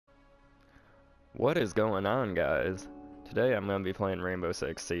What is going on, guys? Today I'm going to be playing Rainbow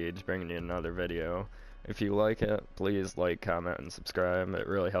Six Siege, bringing you another video. If you like it, please like, comment, and subscribe. It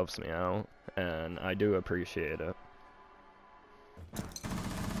really helps me out, and I do appreciate it. 5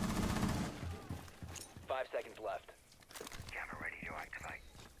 seconds left. Camera ready to activate.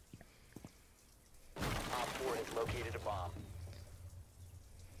 Op 4 has located a bomb.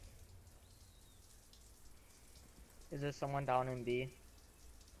 Is there someone down in B?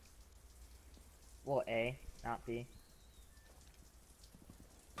 Well, A, not B.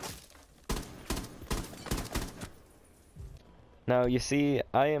 Now, you see,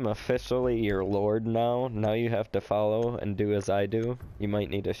 I am officially your lord now. Now you have to follow and do as I do. You might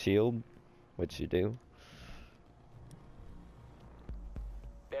need a shield, which you do.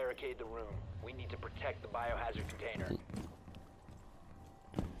 Barricade the room. We need to protect the biohazard container.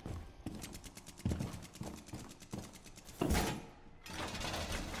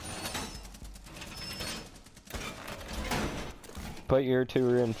 Put your 2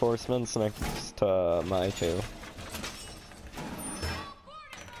 reinforcements next to my 2.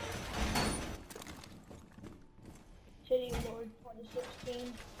 City Lord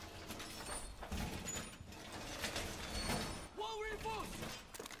 2016.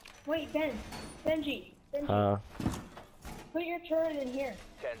 Wait, Benji, put your turret in here.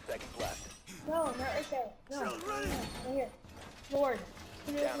 10 seconds left. No, not right there. No, right here. Lord,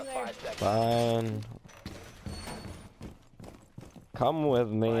 put it Down to in there. 5 seconds. Fine. Come with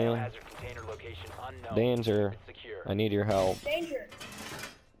me. Biohazard container location unknown. Danger. It's secure. I need your help. Danger.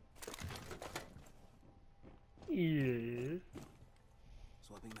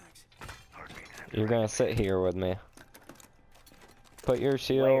 Swapping max. You're gonna sit here with me. Put your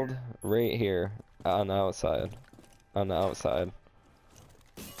shield right here on the outside. On the outside.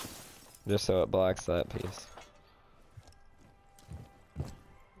 Just so it blocks that piece.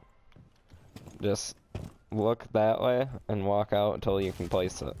 Just look that way and walk out until you can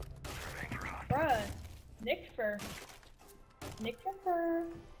place it. Bruh. Nick for fur.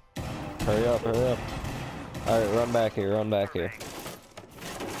 Hurry up, hurry up. Alright, run back here, run back here.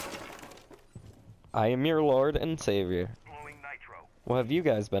 I am your lord and savior. Blowing nitro. What have you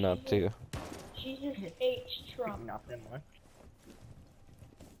guys been up to? Jesus H. Trump. Nothing much.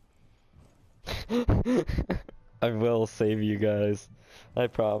 I will save you guys. I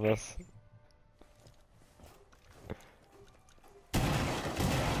promise.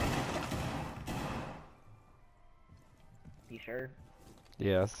 You sure?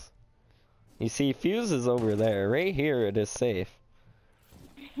 Yes. You see, Fuse is over there. Right here it is safe.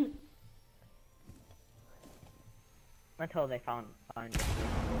 Until they find it.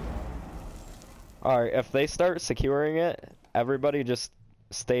 Alright, if they start securing it, everybody just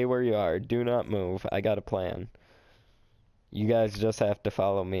stay where you are. Do not move. I got a plan. You guys just have to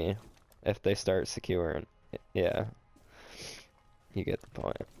follow me if they start securing. Yeah. You get the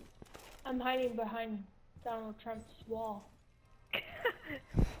point. I'm hiding behind Donald Trump's wall.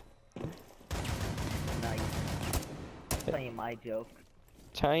 Nice. Playing my joke.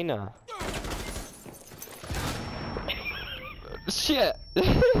 China. Shit!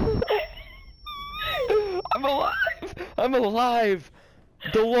 I'm alive! I'm alive!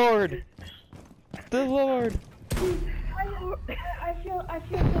 The Lord! The Lord! I feel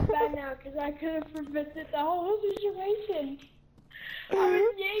so bad now because I could have prevented the whole situation. I'm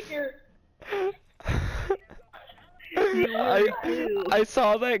a Jaeger. I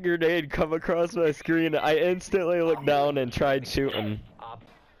saw that grenade come across my screen. I instantly looked down and tried shooting.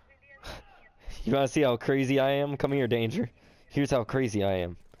 You wanna see how crazy I am? Come here, Danger. Here's how crazy I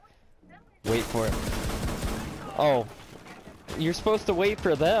am. Wait for it. Oh. You're supposed to wait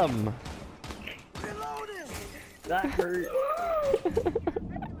for them. That hurt.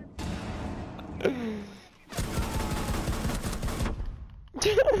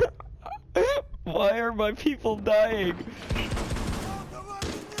 Why are my people dying?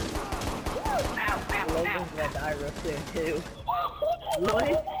 Logan's gonna die real soon too.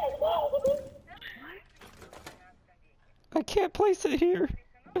 What? I can't place it here.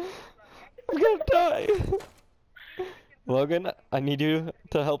 I'm gonna die. Logan, I need you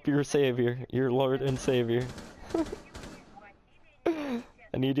to help your savior, your lord and savior.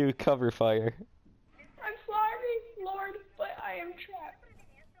 I need you to cover fire. I'm sorry, Lord, but I am trapped.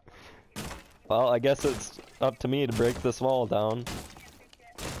 Well, I guess it's up to me to break this wall down.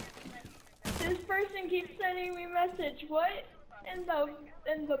 This person keeps sending me message. What in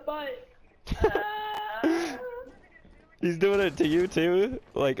the butt? He's doing it to you too,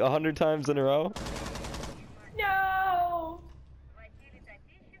 like 100 times in a row. No.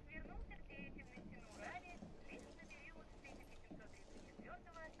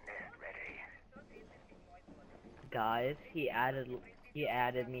 guys. He added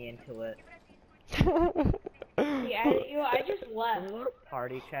me into it. He added you. I just left. Can we go to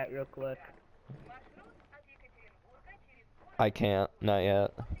party chat real quick? I can't, not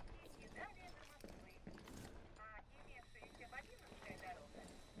yet.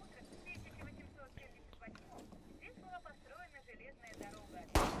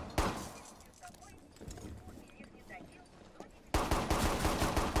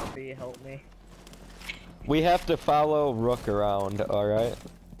 Will you help me? We have to follow Rook around, alright?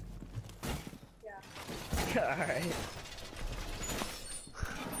 Alright.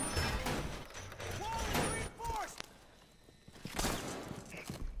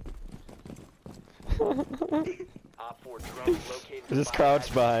 Op 4 drone located. the Just crouch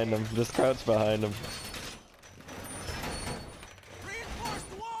biohazard behind him. container. Just crouch behind him.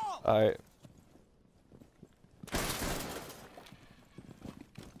 Alright.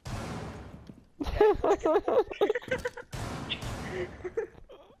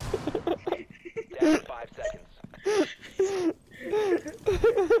 Down to 5 seconds.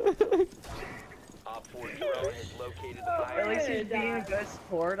 Op 4 drone has located the At least biohazard. he's being a good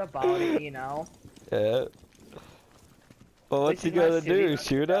sport about it, you know? Yeah. Well, what's he At least gonna he's not shooting do? us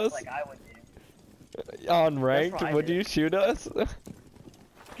Shoot to death us? Like I would do. On ranked? what I Would did. you shoot us?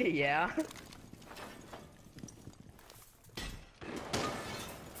 Yeah.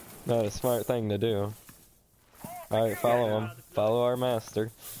 Not a smart thing to do. Alright, follow him. Follow our master.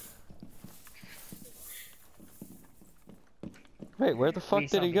 Wait, where the fuck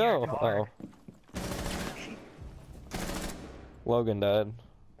Please did tell he me you're go? a guard. Oh. Logan died.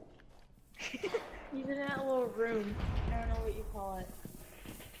 He's in that little room. I don't know what you call it.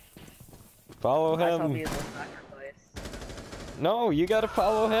 Follow I saw him. me in the sacrifice. No, you gotta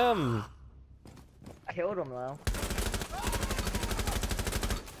follow him. I killed him though.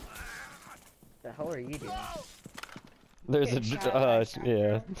 The hell are you doing? There's a Get shot by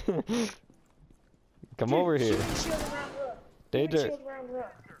shotgun. yeah. Come over here. Shoot the shield around Rook. Danger. Shield around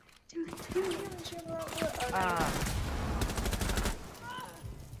Rook. Dude, shield around Rook. Oh, Ah.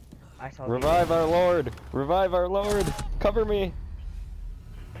 I saw me. Revive our lord. Revive our lord. Cover me.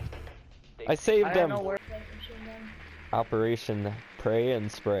 I saved I don't him. know where. machine gun. Operation Pray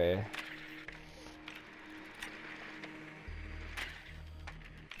and Spray.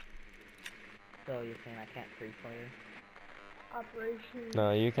 So you're saying I can't free fire? Operation.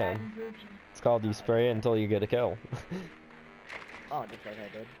 No, you Bad can. Virgin. It's called you spray until you get a kill. Oh, just like I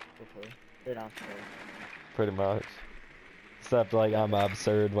did before. Did after. Pretty much. Except like I'm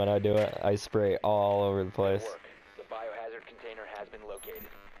absurd when I do it. I spray all over the Good place. work. The biohazard container has been located.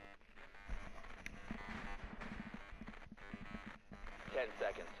 10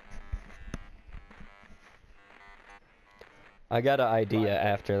 seconds. I got an idea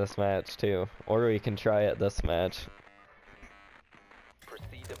after this match too. Or we can try it this match.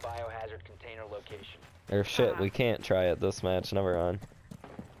 Proceed to biohazard container location. Or shit, we can't try it this match, never mind.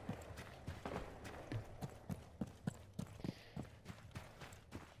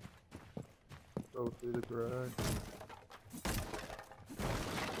 Go through the garage.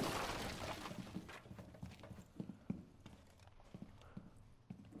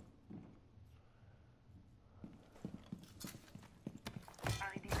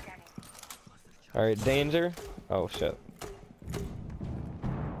 Alright, danger. Oh shit.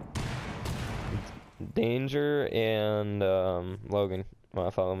 Danger and Logan,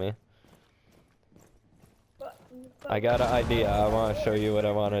 wanna follow me? I got an idea. I want to show you what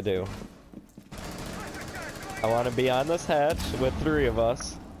I want to do. I want to be on this hatch with 3 of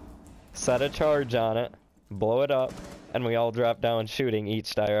us, set a charge on it, blow it up, and we all drop down shooting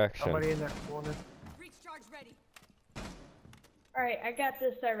each direction. Somebody in that corner. Breach charge ready. Alright, I got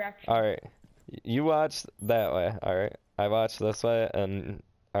this direction. Alright, you watch that way, alright? I watch this way, and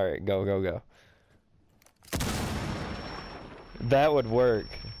alright, go, go, go. That would work.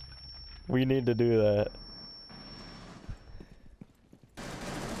 We need to do that.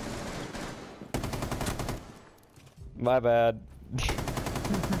 My bad.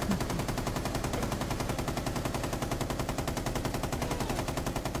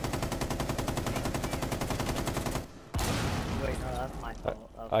 Wait, no, that's my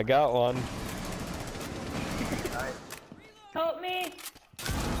fault. I got one. Help me!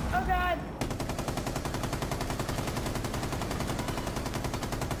 Oh god!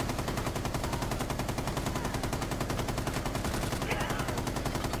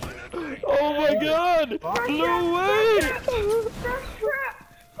 Oh my god! No way! Frost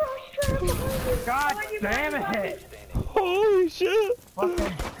trap! Frost trap! God Behind you, damn behind you, it! Holy shit!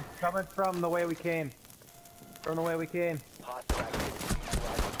 Fucking coming from the way we came. From the way we came. Hostile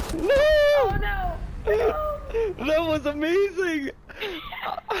activity. No! Oh no! No! That was amazing!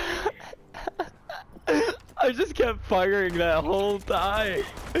 I just kept firing that whole time.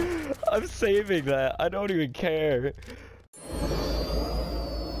 I'm saving that. I don't even care.